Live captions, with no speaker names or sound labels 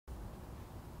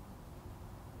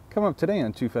Coming up today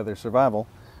on Two Feather Survival,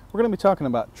 we're going to be talking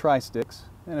about tri-sticks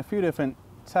and a few different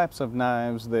types of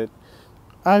knives that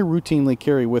I routinely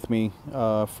carry with me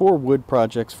for wood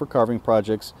projects, for carving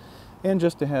projects, and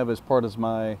just to have as part of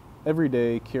my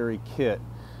everyday carry kit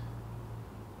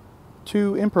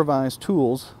to improvise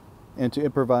tools and to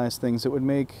improvise things that would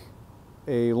make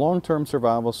a long-term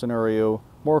survival scenario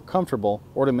more comfortable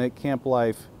or to make camp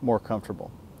life more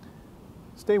comfortable.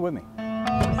 Stay with me.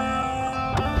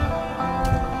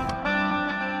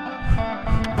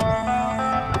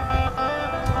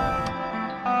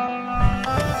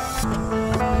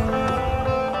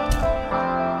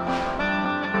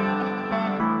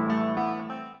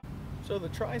 So the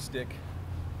tri-stick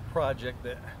project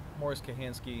that Mors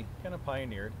Kochanski kind of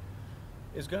pioneered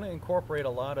is going to incorporate a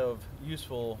lot of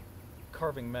useful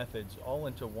carving methods all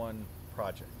into one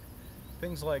project.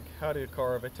 Things like how to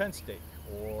carve a tent stake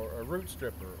or a root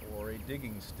stripper or a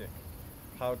digging stick,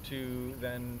 how to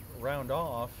then round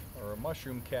off or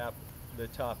mushroom cap the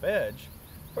top edge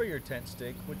for your tent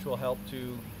stake, which will help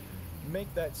to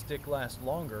make that stick last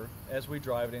longer as we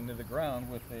drive it into the ground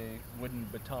with a wooden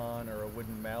baton or a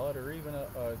wooden mallet or even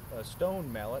a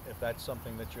stone mallet if that's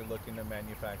something that you're looking to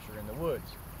manufacture in the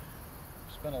woods.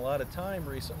 Spent a lot of time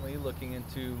recently looking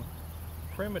into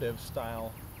primitive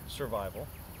style survival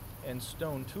and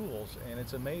stone tools, and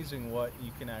it's amazing what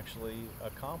you can actually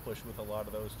accomplish with a lot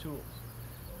of those tools.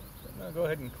 So I'm going to go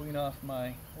ahead and clean off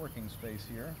my working space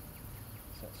here,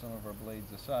 set some of our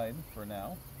blades aside for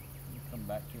now. Come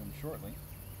back to them shortly.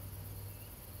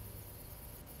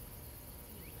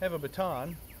 Have a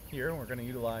baton here, and we're going to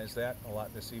utilize that a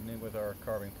lot this evening with our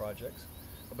carving projects.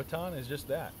 A baton is just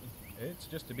that. It's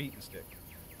just a beaten stick.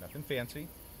 Nothing fancy.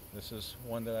 This is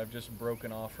one that I've just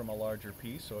broken off from a larger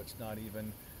piece, so it's not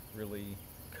even really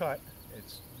cut.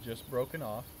 It's just broken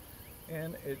off,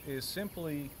 and it is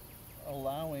simply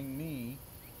allowing me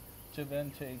to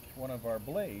then take one of our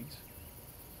blades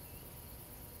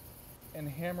and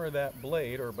hammer that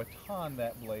blade or baton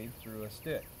that blade through a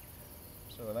stick.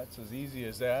 So that's as easy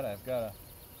as that. I've got a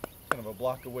kind of a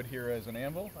block of wood here as an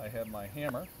anvil. I have my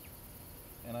hammer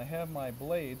and I have my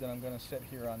blade that I'm going to set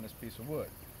here on this piece of wood.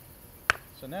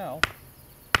 So now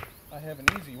I have an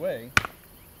easy way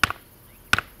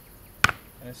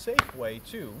and a safe way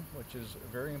too, which is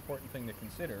a very important thing to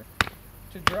consider,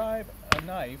 to drive a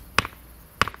knife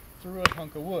through a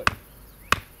hunk of wood.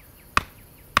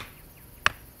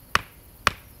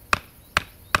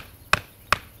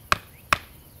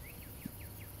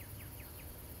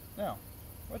 Now,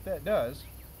 what that does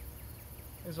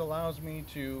is allows me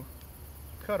to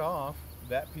cut off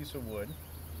that piece of wood.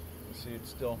 You see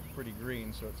it's still pretty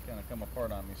green, so it's kind of come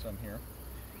apart on me some here.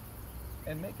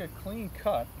 And make a clean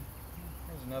cut.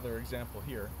 Here's another example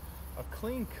here. A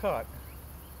clean cut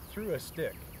through a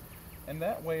stick. And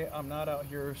that way I'm not out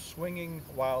here swinging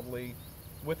wildly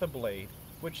with a blade,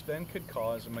 which then could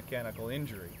cause a mechanical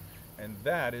injury. And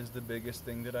that is the biggest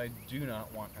thing that I do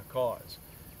not want to cause.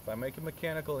 If I make a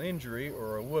mechanical injury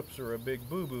or a whoops or a big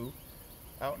boo-boo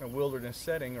out in a wilderness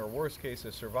setting, or worst case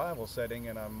a survival setting,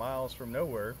 and I'm miles from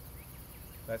nowhere,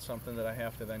 that's something that I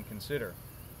have to then consider.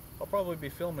 I'll probably be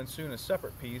filming soon a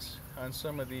separate piece on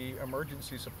some of the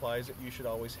emergency supplies that you should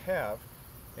always have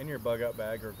in your bug out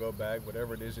bag or go bag,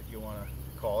 whatever it is that you want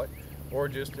to call it, or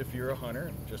just if you're a hunter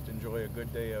and just enjoy a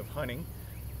good day of hunting,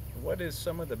 what is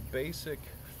some of the basic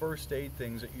first aid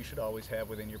things that you should always have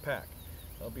within your pack.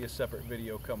 There'll be a separate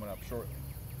video coming up shortly.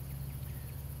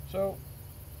 So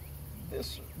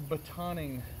this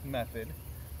batoning method,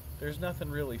 there's nothing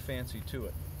really fancy to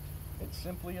it. It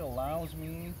simply allows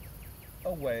me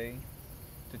a way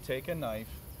to take a knife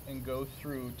and go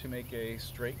through to make a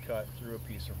straight cut through a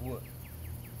piece of wood.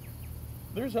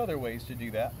 There's other ways to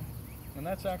do that, and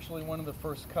that's actually one of the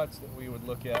first cuts that we would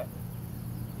look at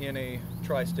in a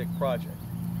tri-stick project.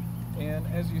 And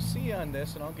as you see on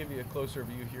this, and I'll give you a closer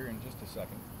view here in just a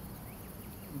second,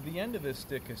 the end of this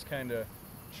stick is kind of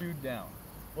chewed down.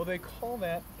 Well, they call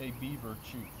that a beaver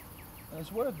chew. And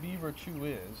what a beaver chew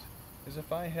is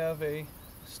if I have a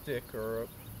stick or a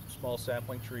small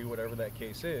sapling tree, whatever that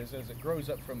case is, as it grows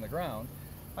up from the ground,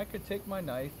 I could take my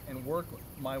knife and work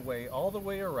my way all the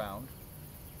way around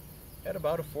at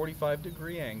about a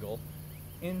 45-degree angle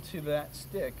into that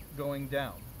stick going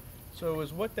down. So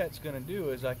what that's going to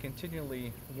do is I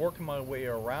continually work my way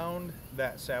around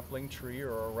that sapling tree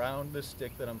or around the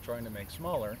stick that I'm trying to make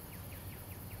smaller.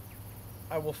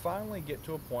 I will finally get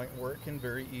to a point where it can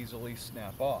very easily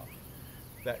snap off.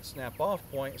 That snap off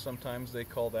point, sometimes they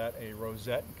call that a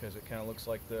rosette because it kind of looks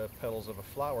like the petals of a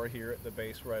flower here at the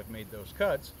base where I've made those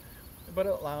cuts, but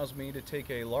it allows me to take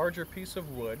a larger piece of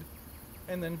wood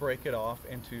and then break it off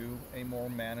into a more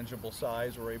manageable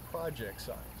size or a project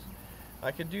size.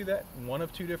 I could do that one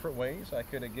of two different ways. I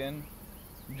could again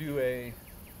do a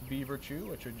beaver chew,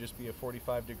 which would just be a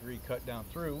 45-degree cut down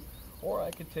through, or I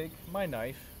could take my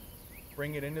knife,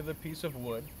 bring it into the piece of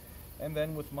wood, and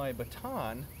then with my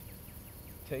baton,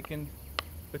 taking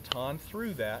baton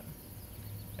through that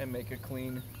and make a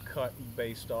clean cut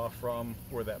based off from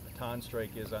where that baton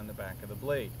strike is on the back of the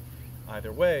blade.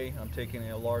 Either way, I'm taking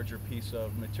a larger piece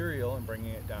of material and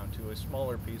bringing it down to a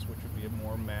smaller piece, which would be a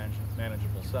more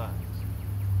manageable size.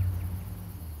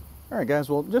 Alright guys,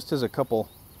 well, just as a couple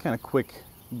kind of quick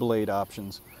blade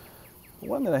options, the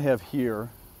one that I have here,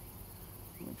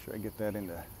 make sure I get that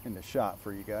into shot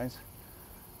for you guys.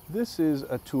 This is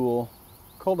a tool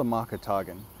called a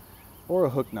Kochanski, or a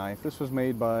hook knife. This was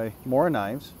made by Mors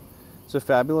Knives. It's a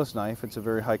fabulous knife. It's a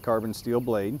very high carbon steel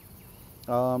blade.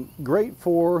 Great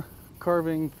for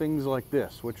carving things like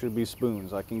this, which would be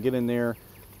spoons. I can get in there,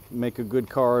 make a good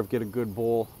carve, get a good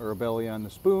bowl or a belly on the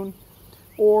spoon.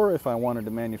 Or if I wanted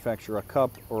to manufacture a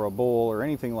cup or a bowl or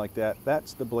anything like that,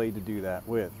 that's the blade to do that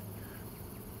with.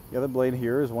 The other blade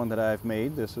here is one that I've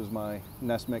made. This is my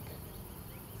Nesmic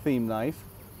theme knife.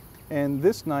 And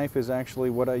this knife is actually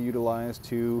what I utilize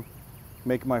to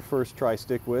make my first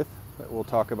tri-stick with, that we'll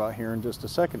talk about here in just a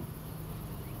second.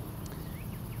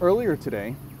 Earlier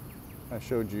today, I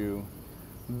showed you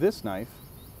this knife,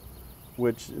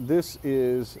 which this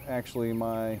is actually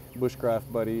my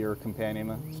Bushcraft buddy or companion.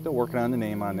 I'm still working on the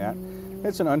name on that.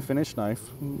 It's an unfinished knife.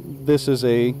 This is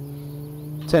a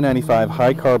 1095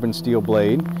 high carbon steel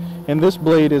blade, and this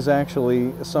blade is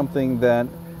actually something that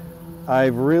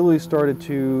I've really started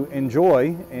to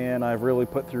enjoy, and I've really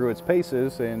put through its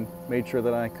paces and made sure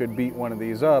that I could beat one of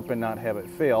these up and not have it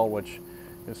fail, which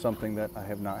is something that I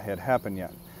have not had happen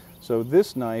yet. So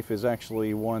this knife is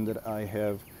actually one that I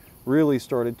have really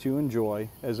started to enjoy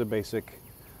as a basic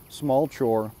small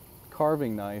chore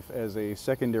carving knife as a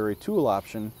secondary tool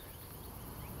option.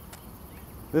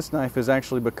 This knife has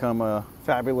actually become a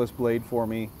fabulous blade for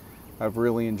me. I've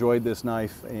really enjoyed this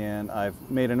knife, and I've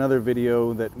made another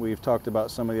video that we've talked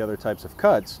about some of the other types of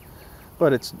cuts,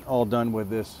 but it's all done with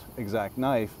this exact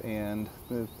knife, and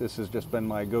this has just been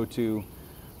my go-to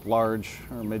large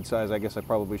or mid-size, I guess I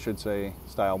probably should say,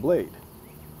 style blade.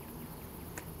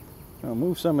 I'll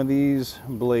move some of these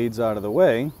blades out of the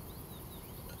way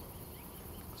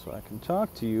so I can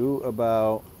talk to you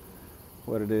about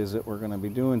what it is that we're going to be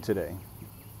doing today.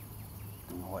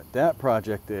 And what that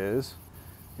project is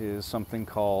something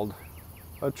called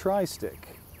a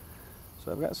tri-stick.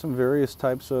 So I've got some various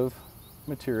types of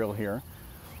material here.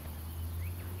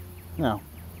 Now,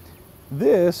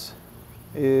 this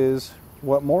is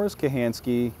what Mors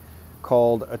Kochanski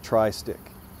called a tri-stick.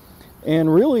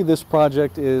 And really this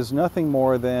project is nothing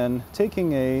more than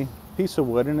taking a piece of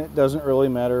wood, and it doesn't really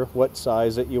matter what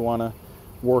size that you want to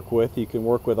work with. You can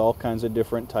work with all kinds of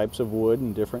different types of wood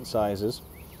and different sizes.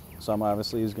 Some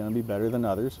obviously is going to be better than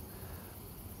others.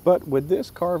 But with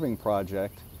this carving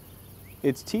project,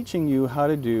 it's teaching you how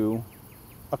to do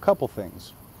a couple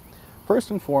things.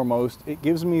 First and foremost, it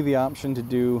gives me the option to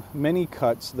do many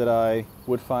cuts that I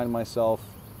would find myself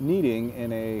needing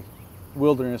in a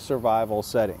wilderness survival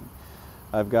setting.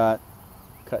 I've got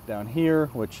cut down here,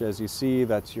 which as you see,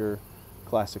 that's your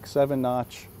classic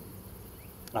 7-notch.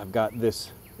 I've got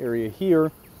this area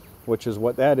here, which is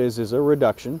what that is a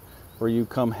reduction, where you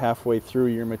come halfway through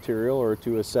your material or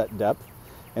to a set depth,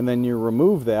 and then you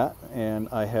remove that, and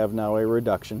I have now a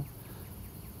reduction.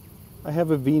 I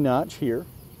have a V-notch here.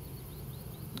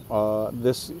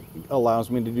 This allows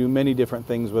me to do many different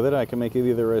things with it. I can make it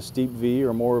either a steep V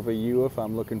or more of a U if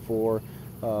I'm looking for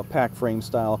pack frame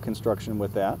style construction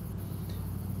with that.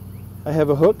 I have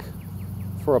a hook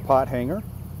for a pot hanger.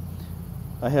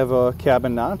 I have a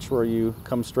cabin notch where you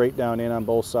come straight down in on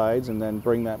both sides and then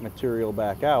bring that material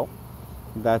back out.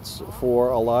 That's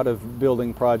for a lot of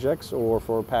building projects or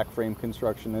for pack frame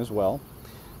construction as well.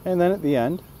 And then at the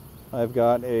end, I've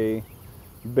got a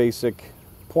basic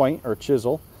point or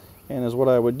chisel, and as what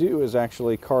I would do is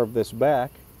actually carve this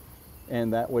back,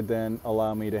 and that would then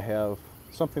allow me to have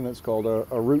something that's called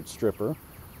a root stripper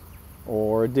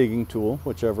or a digging tool,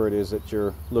 whichever it is that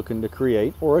you're looking to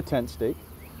create, or a tent stake.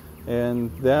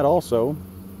 And that also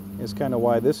is kind of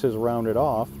why this is rounded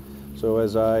off. So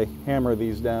as I hammer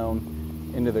these down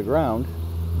into the ground,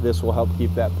 this will help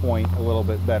keep that point a little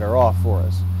bit better off for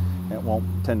us. It won't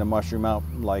tend to mushroom out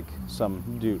like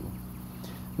some do.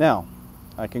 Now,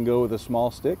 I can go with a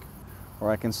small stick, or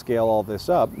I can scale all this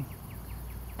up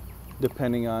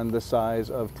depending on the size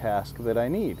of task that I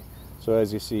need. So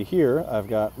as you see here, I've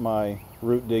got my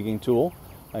root digging tool.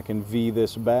 I can V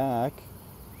this back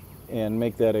and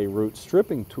make that a root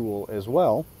stripping tool as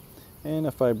well. And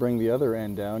if I bring the other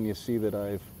end down, you see that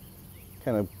I've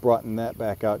kind of brought that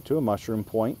back out to a mushroom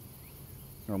point,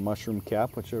 or mushroom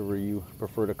cap, whichever you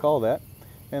prefer to call that.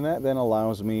 And that then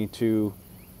allows me to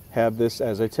have this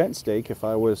as a tent stake if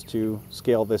I was to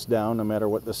scale this down, no matter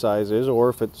what the size is, or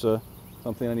if it's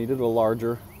something I needed a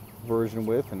larger version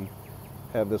with and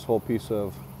have this whole piece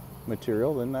of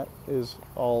material, then that is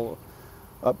all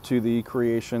up to the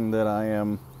creation that I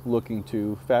am looking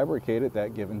to fabricate at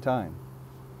that given time.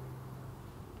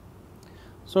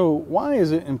 So why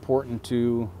is it important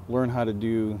to learn how to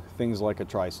do things like a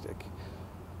tri-stick?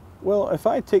 Well, if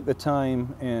I take the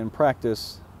time and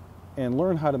practice and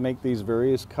learn how to make these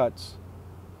various cuts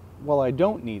while I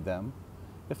don't need them,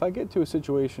 if I get to a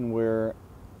situation where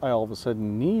I all of a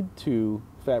sudden need to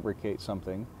fabricate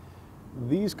something,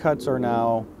 these cuts are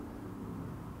now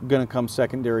going to come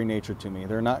secondary nature to me.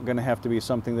 They're not going to have to be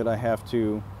something that I have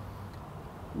to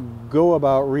go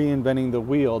about reinventing the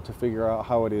wheel to figure out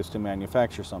how it is to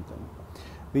manufacture something.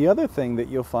 The other thing that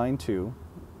you'll find too,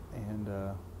 and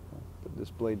I'll put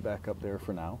this blade back up there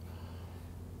for now,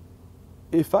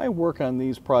 if I work on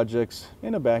these projects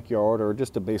in a backyard or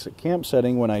just a basic camp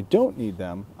setting when I don't need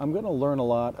them, I'm going to learn a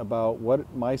lot about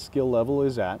what my skill level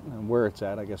is at, and where it's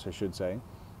at, I guess I should say,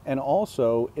 and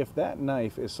also if that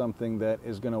knife is something that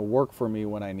is going to work for me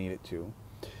when I need it to.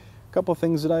 A couple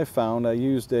things that I found: I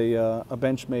used a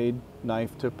Benchmade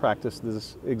knife to practice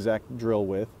this exact drill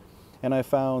with, and I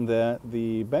found that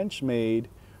the Benchmade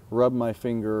rubbed my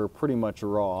finger pretty much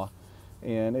raw,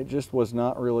 and it just was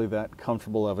not really that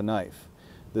comfortable of a knife.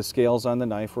 The scales on the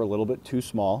knife were a little bit too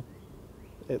small,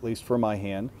 at least for my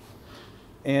hand,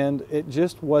 and it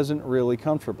just wasn't really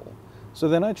comfortable. So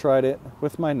then I tried it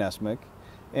with my Nesmic,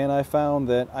 and I found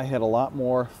that I had a lot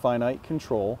more finite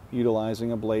control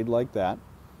utilizing a blade like that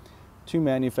to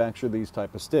manufacture these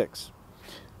type of sticks.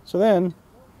 So then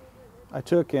I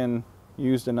took and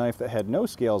used a knife that had no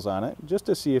scales on it just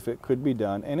to see if it could be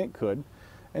done, and it could.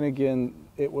 And again,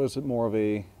 it was more of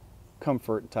a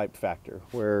comfort type factor,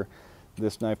 where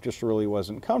this knife just really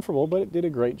wasn't comfortable, but it did a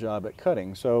great job at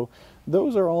cutting. So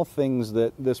those are all things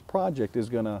that this project is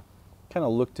going to kind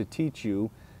of look to teach you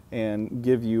and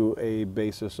give you a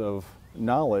basis of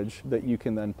knowledge that you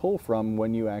can then pull from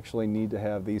when you actually need to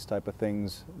have these type of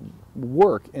things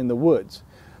work in the woods.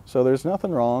 So there's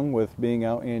nothing wrong with being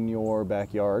out in your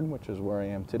backyard, which is where I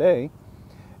am today,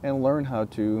 and learn how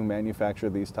to manufacture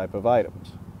these type of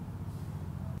items.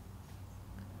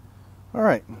 All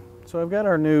right, so I've got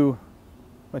our new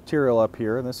material up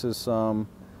here. This is some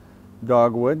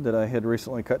dogwood that I had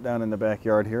recently cut down in the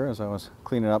backyard here as I was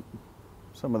cleaning up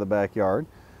some of the backyard.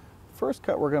 First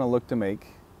cut we're going to look to make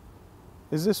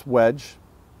is this wedge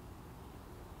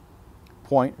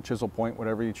point, chisel point,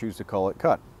 whatever you choose to call it,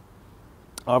 cut.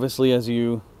 Obviously, as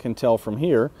you can tell from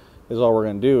here, is all we're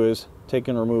going to do is take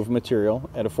and remove material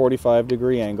at a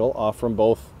 45-degree angle off from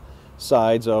both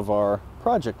sides of our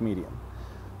project medium.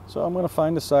 So I'm going to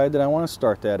find the side that I want to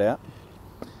start that at,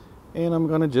 and I'm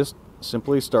going to just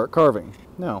simply start carving.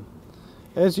 Now,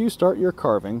 as you start your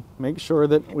carving, make sure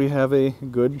that we have a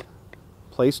good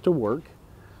place to work,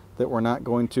 that we're not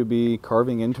going to be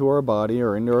carving into our body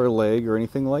or into our leg or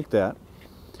anything like that.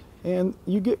 And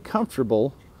you get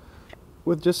comfortable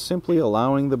with just simply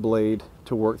allowing the blade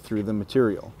to work through the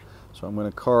material. So I'm going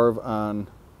to carve on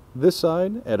this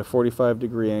side at a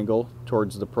 45-degree angle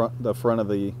towards the front of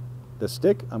the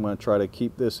stick. I'm going to try to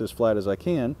keep this as flat as I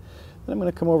can. Then I'm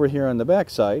going to come over here on the back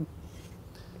side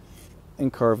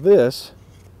and carve this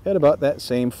at about that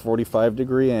same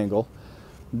 45-degree angle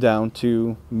down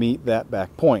to meet that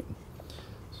back point.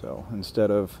 So instead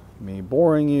of me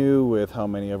boring you with how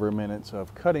many ever minutes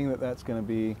of cutting that's going to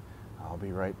be, I'll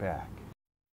be right back.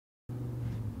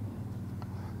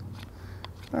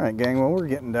 All right, gang, well, we're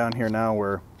getting down here now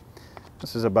where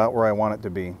this is about where I want it to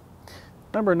be.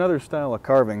 Remember, another style of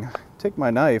carving, take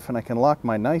my knife and I can lock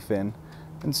my knife in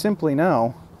and simply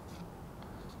now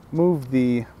move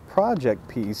the project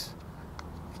piece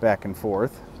back and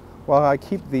forth while I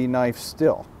keep the knife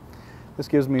still. This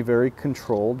gives me very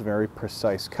controlled, very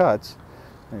precise cuts.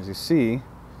 As you see,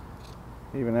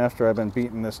 even after I've been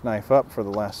beating this knife up for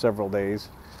the last several days,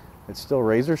 it's still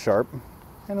razor sharp,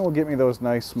 and it will get me those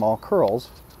nice small curls,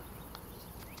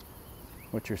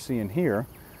 which you're seeing here,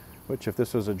 which if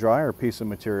this was a drier piece of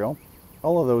material,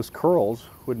 all of those curls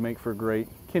would make for great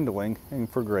kindling and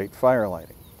for great fire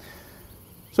lighting.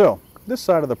 So this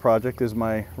side of the project is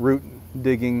my root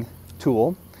digging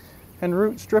tool and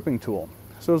root stripping tool.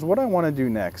 So what I want to do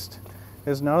next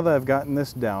is, now that I've gotten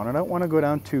this down, I don't want to go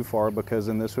down too far because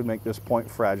then this would make this point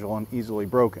fragile and easily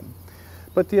broken.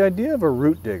 But the idea of a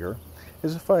root digger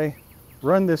is if I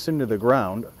run this into the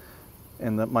ground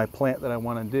and that my plant that I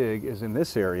want to dig is in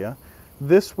this area,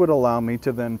 this would allow me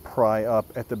to then pry up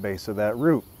at the base of that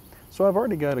root. So I've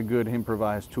already got a good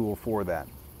improvised tool for that.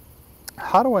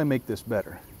 How do I make this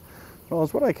better? Well,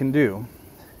 what I can do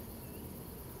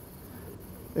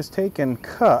is take and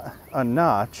cut a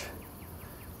notch,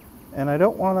 and I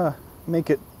don't want to make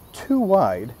it too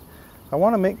wide. I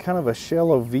want to make kind of a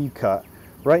shallow V cut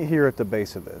right here at the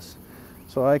base of this.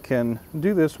 So I can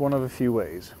do this one of a few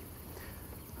ways.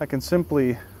 I can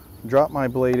simply drop my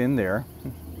blade in there,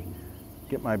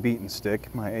 get my beaten stick,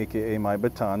 aka my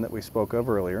baton that we spoke of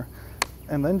earlier,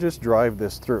 and then just drive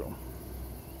this through.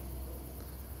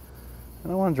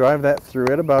 And I want to drive that through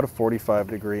at about a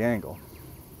 45-degree angle.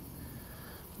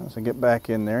 As I get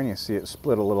back in there and you see it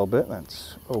split a little bit,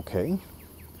 that's okay.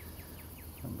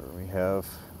 Remember, we have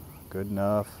good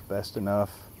enough, best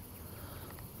enough,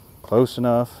 close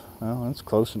enough. Well, that's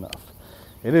close enough.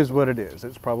 It is what it is.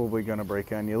 It's probably going to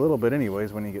break on you a little bit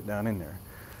anyways when you get down in there.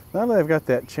 Now that I've got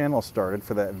that channel started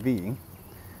for that V,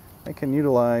 I can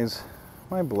utilize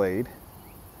my blade,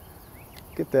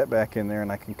 get that back in there,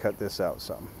 and I can cut this out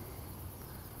some.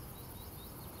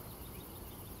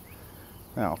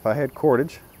 Now, if I had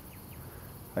cordage,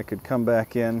 I could come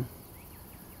back in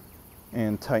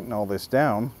and tighten all this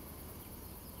down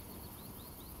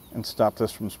and stop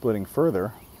this from splitting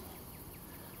further,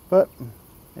 but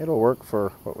it'll work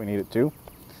for what we need it to.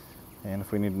 And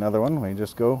if we need another one, we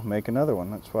just go make another one.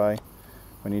 That's why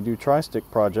when you do tri-stick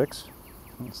projects,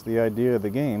 it's the idea of the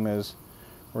game is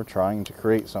we're trying to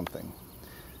create something.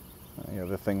 The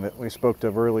other thing that we spoke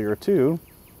of earlier too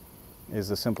is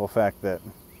the simple fact that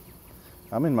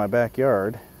I'm in my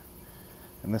backyard,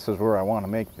 and this is where I want to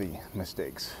make the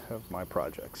mistakes of my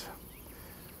projects.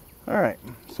 All right,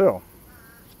 so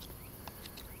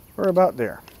we're about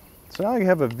there. So now I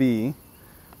have a V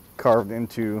carved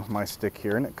into my stick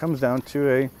here, and it comes down to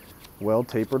a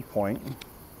well-tapered point.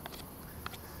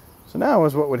 So now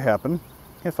is what would happen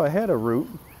if I had a root.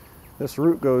 This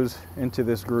root goes into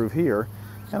this groove here,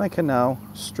 and I can now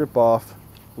strip off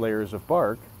layers of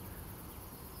bark.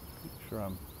 Make sure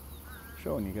I'm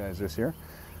showing you guys this here.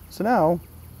 So now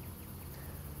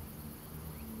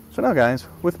guys,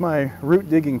 with my root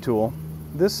digging tool,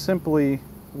 this simply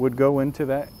would go into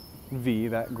that V,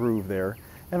 that groove there,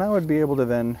 and I would be able to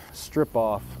then strip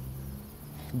off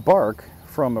bark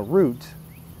from a root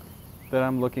that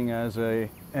I'm looking as an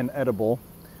edible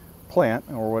plant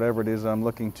or whatever it is I'm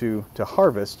looking to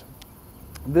harvest.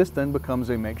 This then becomes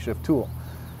a makeshift tool.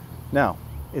 Now,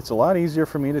 it's a lot easier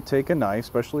for me to take a knife,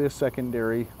 especially a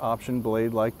secondary option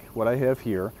blade like what I have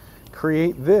here,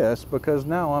 create this, because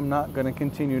now I'm not going to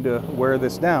continue to wear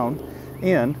this down,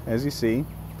 and as you see,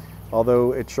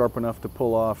 although it's sharp enough to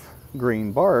pull off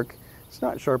green bark, it's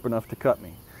not sharp enough to cut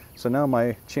me. So now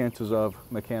my chances of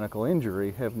mechanical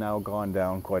injury have now gone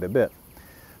down quite a bit.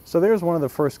 So there's one of the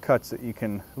first cuts that you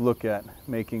can look at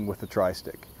making with the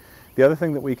tri-stick. The other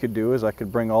thing that we could do is I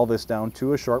could bring all this down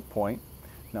to a sharp point.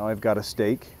 Now I've got a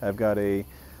stake, I've got a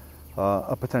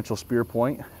potential spear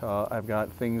point, I've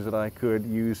got things that I could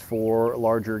use for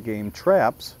larger game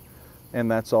traps,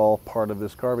 and that's all part of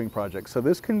this carving project. So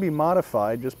this can be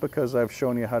modified. Just because I've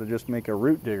shown you how to just make a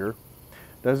root digger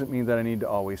doesn't mean that I need to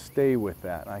always stay with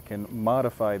that. I can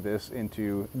modify this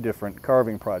into different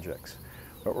carving projects.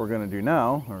 What we're going to do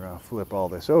now, we're going to flip all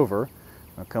this over.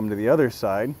 I'll come to the other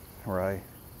side where I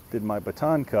did my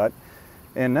baton cut,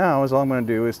 and now all I'm going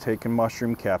to do is take and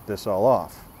mushroom cap this all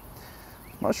off.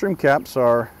 Mushroom caps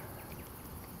are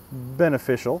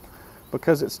beneficial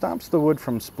because it stops the wood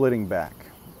from splitting back.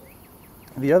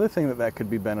 The other thing that could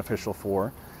be beneficial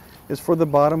for is for the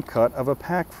bottom cut of a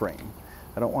pack frame.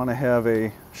 I don't want to have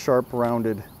a sharp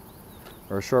rounded,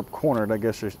 or sharp cornered, I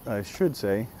guess I should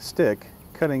say, stick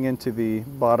cutting into the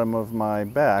bottom of my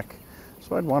back,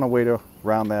 so I'd want a way to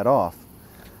round that off.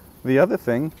 The other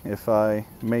thing, if I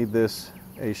made this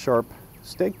a sharp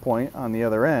stake point on the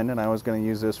other end, and I was going to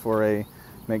use this for a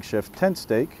makeshift tent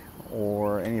stake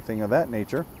or anything of that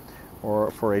nature,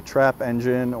 or for a trap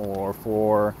engine or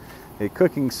for a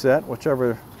cooking set,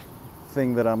 whichever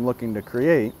thing that I'm looking to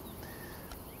create,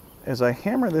 as I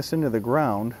hammer this into the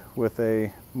ground with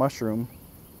a mushroom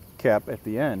cap at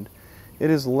the end, it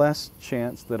is less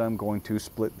chance that I'm going to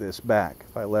split this back.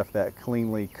 If I left that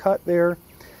cleanly cut there,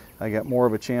 I get more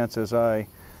of a chance as I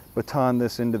baton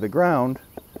this into the ground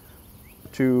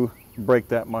to break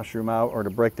that mushroom out, or to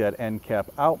break that end cap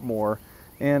out more,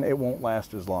 and it won't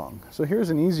last as long. So here's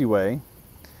an easy way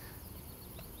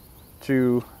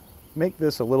to make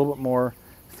this a little bit more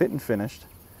fit and finished,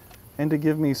 and to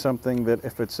give me something that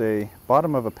if it's a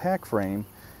bottom of a pack frame,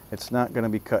 it's not going to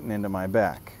be cutting into my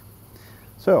back.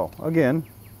 So again,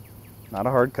 not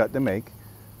a hard cut to make,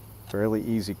 fairly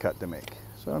easy cut to make.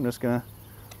 So I'm just gonna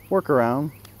work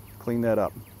around, clean that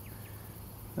up.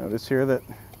 Notice here that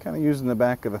kind of using the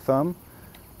back of the thumb,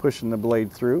 pushing the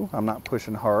blade through. I'm not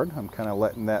pushing hard, I'm kind of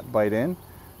letting that bite in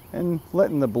and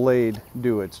letting the blade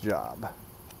do its job.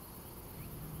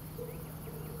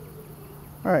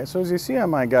 All right, so as you see on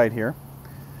my guide here,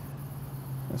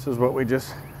 this is what we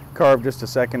just carved just a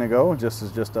second ago, just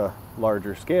as just a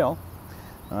larger scale.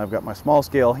 I've got my small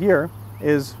scale here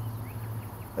is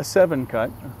a 7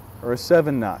 cut or a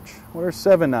 7 notch. What are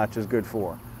 7 notches good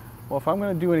for? Well, if I'm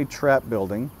going to do any trap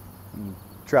building,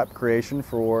 trap creation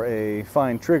for a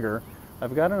fine trigger,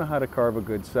 I've got to know how to carve a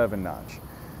good 7 notch.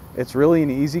 It's really an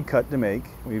easy cut to make.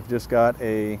 We've just got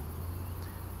a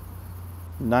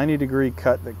 90-degree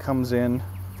cut that comes in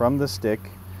from the stick,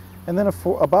 and then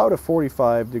about a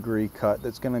 45-degree cut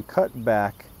that's going to cut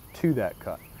back to that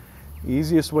cut.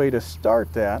 Easiest way to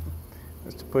start that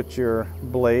is to put your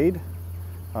blade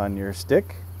on your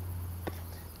stick,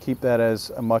 keep that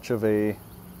as much of a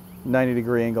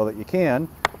 90-degree angle that you can,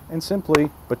 and simply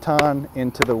baton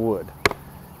into the wood.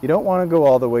 You don't want to go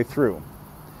all the way through.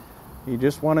 You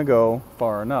just want to go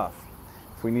far enough.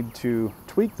 If we need to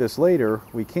tweak this later,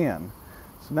 we can.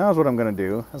 So now what I'm going to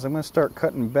do is I'm going to start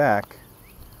cutting back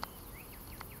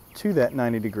to that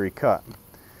 90-degree cut.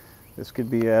 This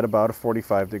could be at about a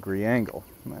 45-degree angle.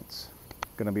 That's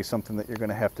going to be something that you're going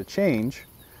to have to change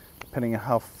depending on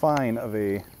how fine of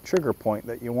a trigger point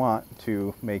that you want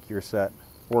to make your set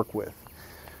work with.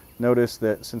 Notice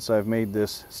that since I've made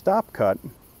this stop cut,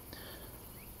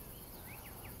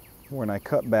 when I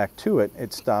cut back to it,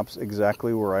 it stops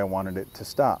exactly where I wanted it to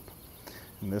stop.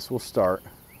 And this will start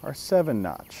our 7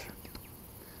 notch.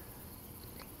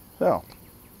 So,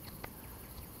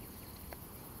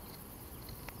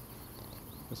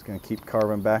 just going to keep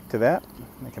carving back to that.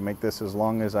 I can make this as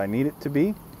long as I need it to be.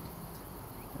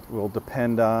 It will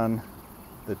depend on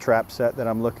the trap set that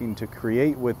I'm looking to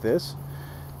create with this,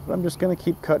 but I'm just going to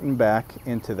keep cutting back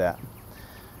into that.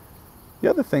 The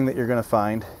other thing that you're going to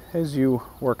find as you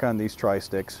work on these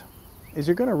tri-sticks is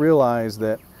you're going to realize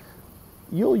that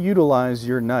you'll utilize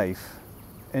your knife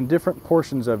and different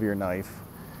portions of your knife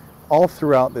all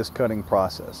throughout this cutting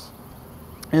process.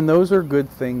 And those are good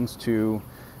things to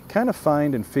kind of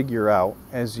find and figure out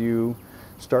as you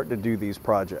start to do these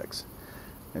projects.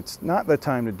 It's not the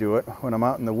time to do it when I'm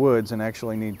out in the woods and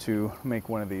actually need to make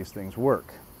one of these things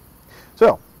work.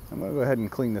 So I'm going to go ahead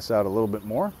and clean this out a little bit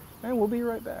more, and we'll be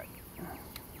right back.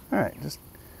 All right, just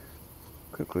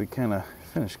quickly kind of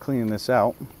finish cleaning this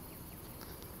out.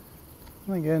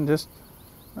 And again, just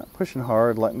not pushing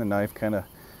hard, letting the knife kind of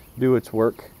do its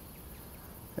work.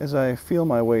 As I feel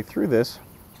my way through this,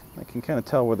 I can kind of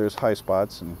tell where there's high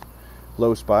spots and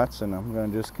low spots, and I'm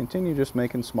going to just continue just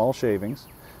making small shavings,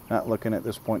 not looking at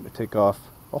this point to take off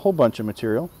a whole bunch of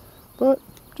material, but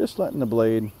just letting the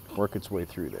blade work its way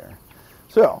through there.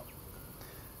 So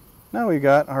now we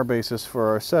got our basis for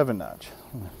our 7 notch.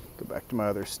 Go back to my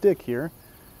other stick here,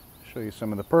 show you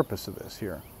some of the purpose of this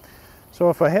here. So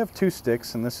if I have 2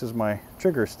 sticks and this is my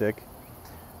trigger stick,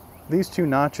 these 2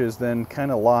 notches then kind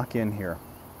of lock in here.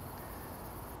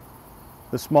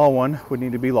 The small one would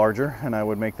need to be larger, and I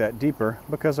would make that deeper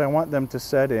because I want them to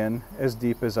set in as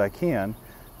deep as I can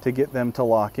to get them to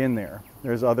lock in there.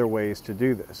 There's other ways to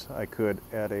do this. I could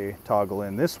add a toggle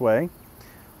in this way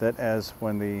that as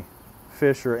when the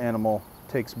fish or animal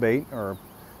takes bait or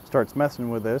starts messing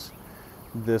with this,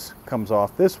 this comes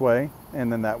off this way,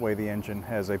 and then that way the engine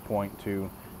has a point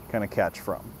to kind of catch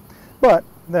from. But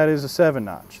that is a 7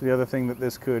 notch. The other thing that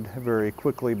this could very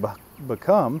quickly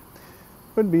become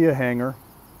would be a hanger.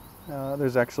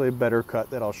 There's actually a better cut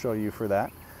that I'll show you for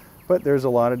that, but there's a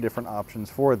lot of different options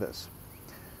for this.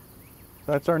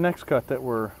 That's our next cut that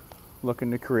we're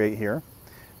looking to create here,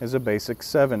 is a basic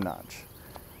 7 notch.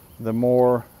 The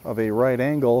more of a right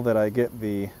angle that I get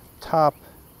the top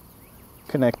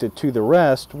connected to the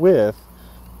rest with,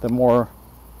 the more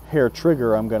hair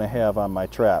trigger I'm going to have on my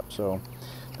trap. So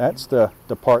that's the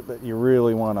part that you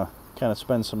really want to kind of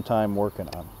spend some time working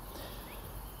on.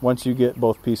 Once you get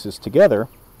both pieces together,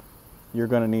 you're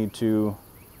going to need to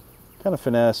kind of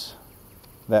finesse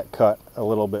that cut a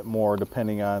little bit more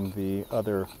depending on the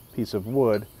other piece of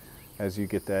wood as you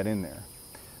get that in there.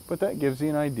 But that gives you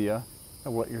an idea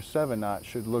of what your 7 notch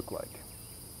should look like.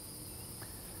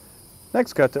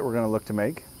 Next cut that we're going to look to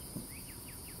make,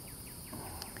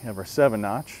 we have our 7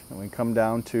 notch, and we come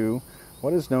down to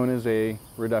what is known as a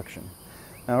reduction.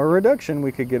 Now a reduction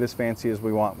we could get as fancy as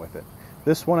we want with it.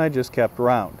 This one I just kept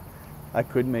round. I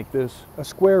could make this a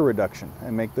square reduction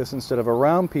and make this, instead of a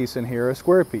round piece in here, a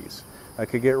square piece. I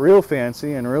could get real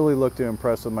fancy and really look to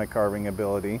impress with my carving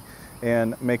ability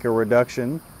and make a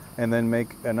reduction and then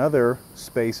make another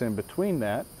space in between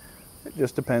that. It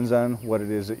just depends on what it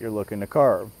is that you're looking to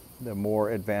carve. The more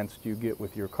advanced you get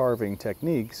with your carving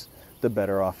techniques, the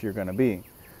better off you're going to be.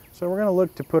 So we're going to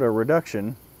look to put a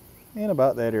reduction in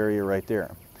about that area right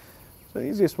there. So the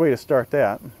easiest way to start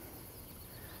that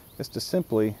is to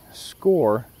simply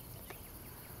score,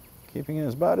 keeping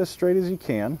it about as straight as you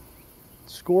can,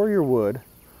 score your wood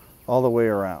all the way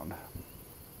around.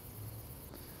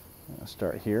 I'll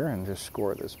start here and just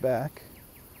score this back.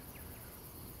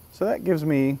 So that gives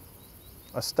me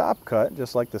a stop cut,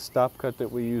 just like the stop cut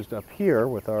that we used up here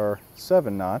with our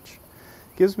 7-notch,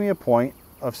 gives me a point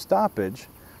of stoppage.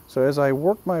 So as I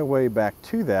work my way back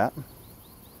to that,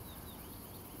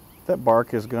 that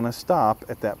bark is going to stop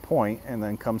at that point and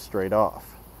then come straight off.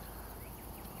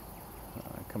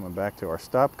 Coming back to our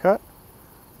stop cut,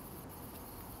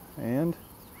 and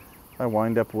I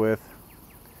wind up with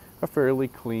a fairly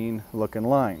clean looking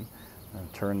line. I'll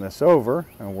turn this over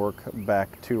and work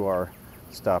back to our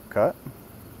stop cut.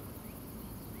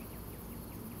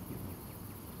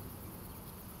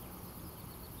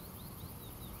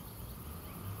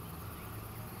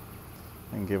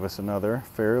 And give us another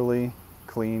fairly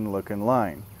clean looking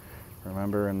line.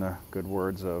 Remember, in the good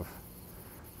words of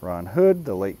Ron Hood,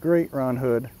 the late great Ron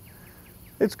Hood,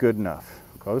 it's good enough,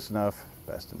 close enough,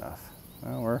 best enough.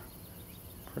 Well, we're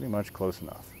pretty much close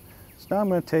enough. So now I'm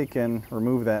going to take and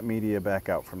remove that media back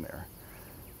out from there.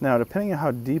 Now, depending on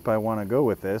how deep I want to go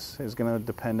with this is going to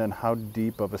depend on how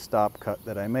deep of a stop cut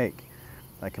that I make.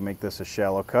 I can make this a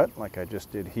shallow cut like I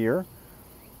just did here,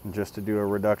 just to do a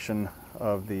reduction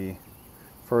of the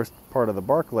first part of the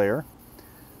bark layer,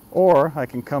 or I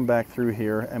can come back through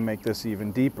here and make this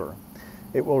even deeper.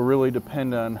 It will really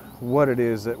depend on what it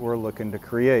is that we're looking to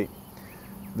create.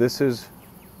 This is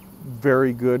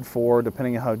very good for,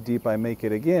 depending on how deep I make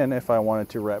it again, if I wanted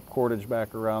to wrap cordage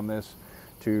back around this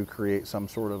to create some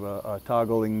sort of a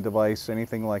toggling device,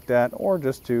 anything like that, or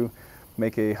just to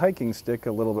make a hiking stick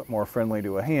a little bit more friendly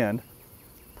to a hand.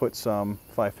 Put some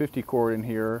 550 cord in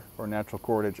here or natural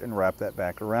cordage and wrap that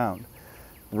back around.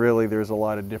 Really, there's a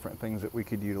lot of different things that we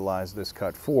could utilize this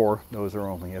cut for. Those are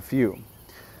only a few.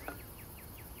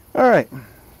 All right,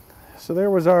 so there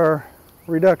was our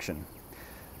reduction.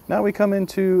 Now we come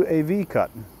into a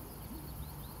V-cut.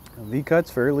 A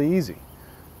V-cut's fairly easy.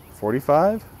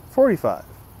 45, 45.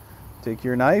 Take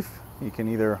your knife. You can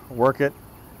either work it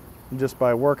just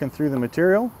by working through the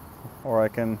material, or I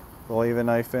can lay the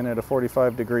knife in at a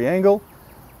 45-degree angle,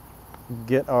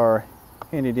 get our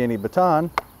handy-dandy baton,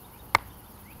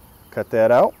 cut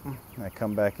that out. I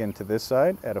come back into this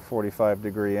side at a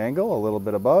 45-degree angle, a little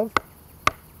bit above,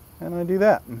 and I do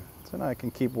that. So now I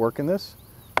can keep working this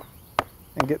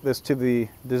and get this to the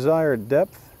desired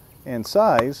depth and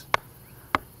size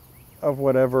of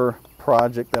whatever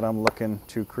project that I'm looking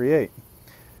to create.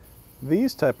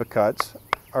 These type of cuts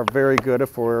are very good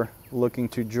if we're looking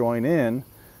to join in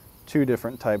two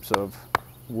different types of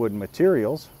wood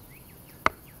materials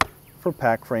for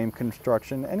pack frame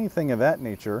construction, anything of that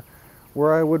nature,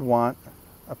 where I would want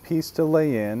a piece to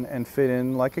lay in and fit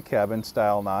in like a cabin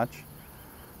style notch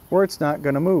where it's not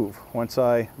going to move. Once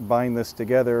I bind this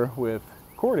together with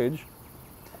cordage,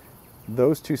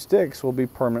 those two sticks will be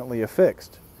permanently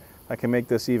affixed. I can make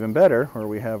this even better where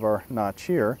we have our notch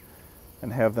here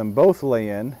and have them both lay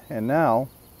in, and now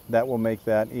that will make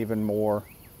that even more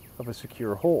of a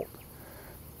secure hold.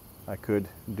 I could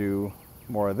do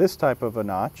more of this type of a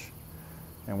notch,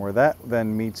 and where that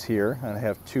then meets here, and I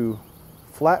have two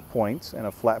flat points and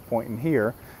a flat point in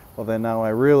here, well then now I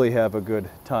really have a good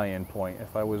tie-in point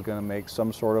if I was going to make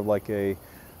some sort of like a,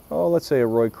 oh, let's say a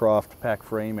Roycroft pack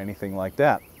frame, anything like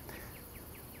that.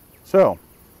 So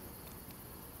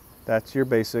that's your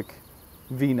basic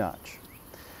V-notch.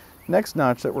 Next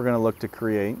notch that we're going to look to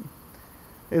create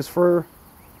is for,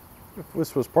 if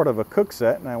this was part of a cook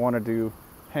set and I wanted to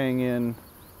hang in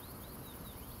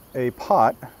a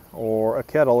pot or a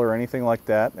kettle or anything like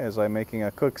that as I'm making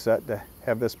a cook set to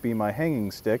have this be my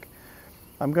hanging stick,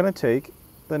 I'm going to take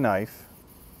the knife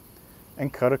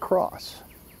and cut across.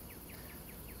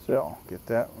 So get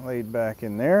that laid back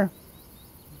in there.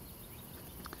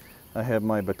 I have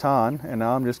my baton, and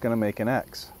now I'm just going to make an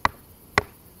X.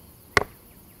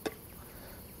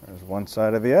 There's one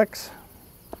side of the X,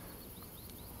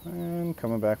 and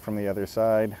coming back from the other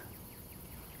side,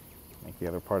 make the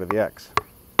other part of the X.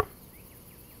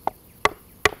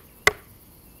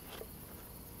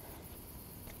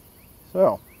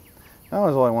 So now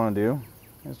all I want to do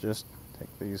is just take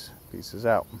these pieces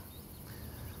out.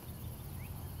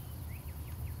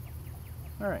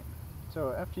 All right,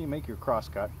 So after you make your cross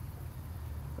cut,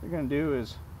 what you're going to do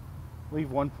is leave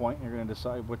one point. You're going to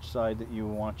decide which side that you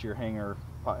want your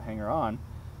pot hanger on,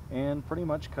 and pretty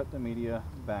much cut the media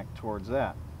back towards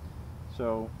that.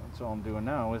 So that's all I'm doing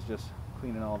now, is just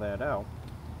cleaning all that out.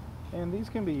 And these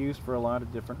can be used for a lot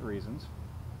of different reasons.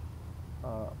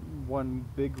 One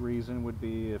big reason would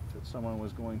be if someone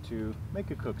was going to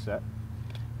make a cook set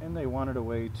and they wanted a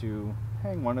way to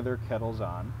hang one of their kettles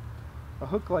on. A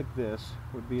hook like this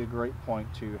would be a great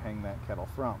point to hang that kettle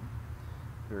from.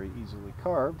 Very easily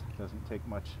carved, doesn't take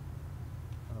much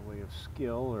in the way of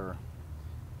skill or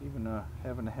even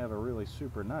having to have a really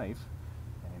super knife.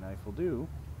 Any knife will do.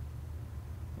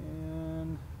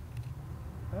 And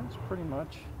that's pretty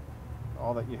much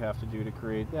all that you have to do to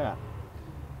create that.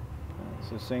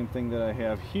 It's the same thing that I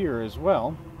have here as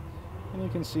well, and you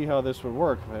can see how this would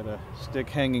work. If I had a stick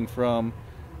hanging from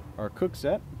our cook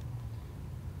set,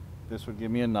 this would give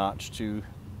me a notch to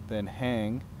then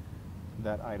hang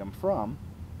that item from,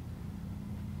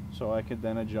 so I could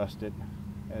then adjust it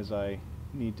as I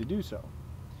need to do so.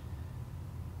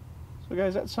 So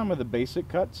guys, that's some of the basic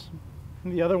cuts.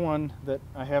 The other one that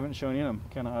I haven't shown you, and I'm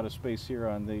kind of out of space here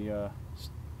on the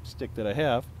stick that I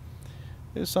have,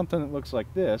 is something that looks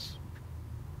like this.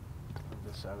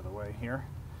 Move this out of the way here.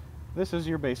 This is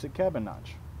your basic cabin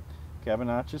notch. Cabin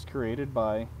notch is created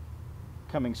by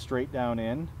coming straight down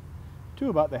in to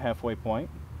about the halfway point,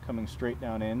 coming straight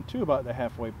down in to about the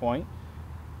halfway point,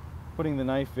 putting the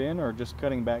knife in or just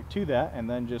cutting back to that, and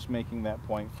then just making that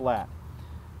point flat.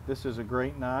 This is a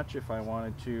great notch if I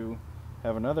wanted to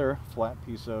have another flat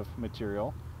piece of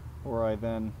material, or I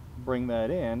then bring that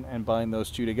in and bind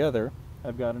those two together.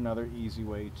 I've got another easy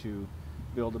way to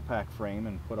build a pack frame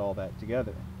and put all that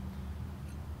together.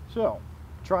 So,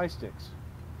 tri-sticks,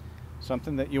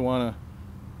 something that you want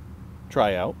to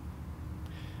try out.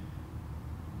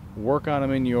 Work on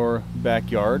them in your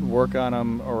backyard, work on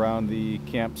them around the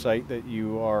campsite that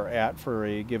you are at for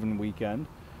a given weekend.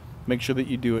 Make sure that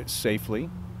you do it safely.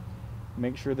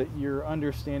 Make sure that you're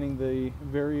understanding the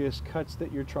various cuts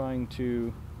that you're trying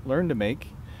to learn to make,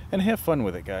 and have fun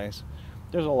with it, guys.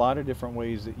 There's a lot of different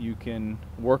ways that you can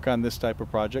work on this type of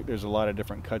project. There's a lot of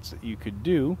different cuts that you could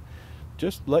do.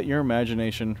 Just let your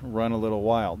imagination run a little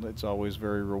wild. It's always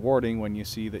very rewarding when you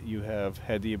see that you have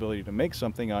had the ability to make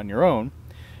something on your own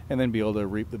and then be able to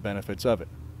reap the benefits of it.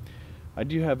 I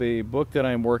do have a book that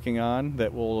I'm working on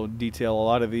that will detail a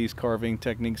lot of these carving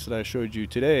techniques that I showed you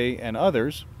today and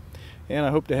others, and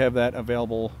I hope to have that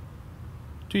available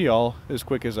to y'all as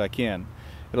quick as I can.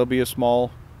 It'll be a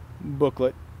small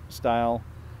booklet style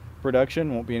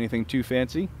production, won't be anything too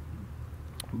fancy,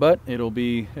 but it'll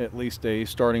be at least a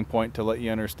starting point to let you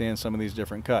understand some of these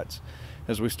different cuts.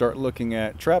 As we start looking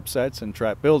at trap sets and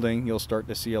trap building, you'll start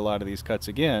to see a lot of these cuts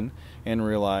again and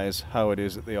realize how it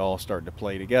is that they all start to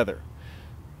play together.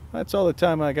 That's all the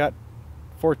time I got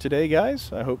for today,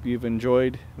 guys. I hope you've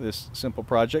enjoyed this simple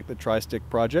project, the tri-stick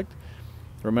project.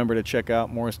 Remember to check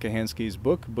out Mors Kochanski's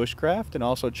book, Bushcraft, and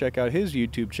also check out his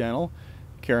YouTube channel,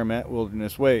 Karamat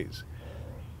Wilderness Ways.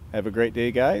 Have a great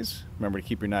day, guys. Remember to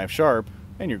keep your knife sharp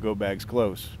and your go bags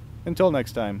close. Until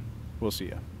next time, we'll see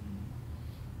you.